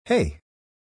Hey,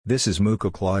 this is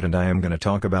Muko Claude and I am going to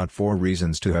talk about 4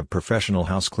 reasons to have professional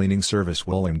house cleaning service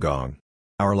Wollongong.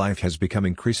 Our life has become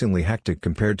increasingly hectic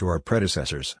compared to our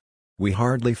predecessors. We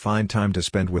hardly find time to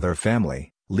spend with our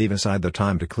family, leave aside the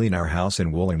time to clean our house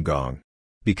in Wollongong.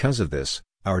 Because of this,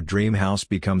 our dream house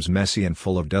becomes messy and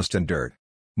full of dust and dirt.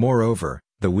 Moreover,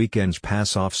 the weekends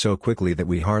pass off so quickly that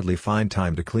we hardly find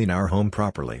time to clean our home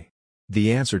properly.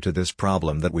 The answer to this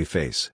problem that we face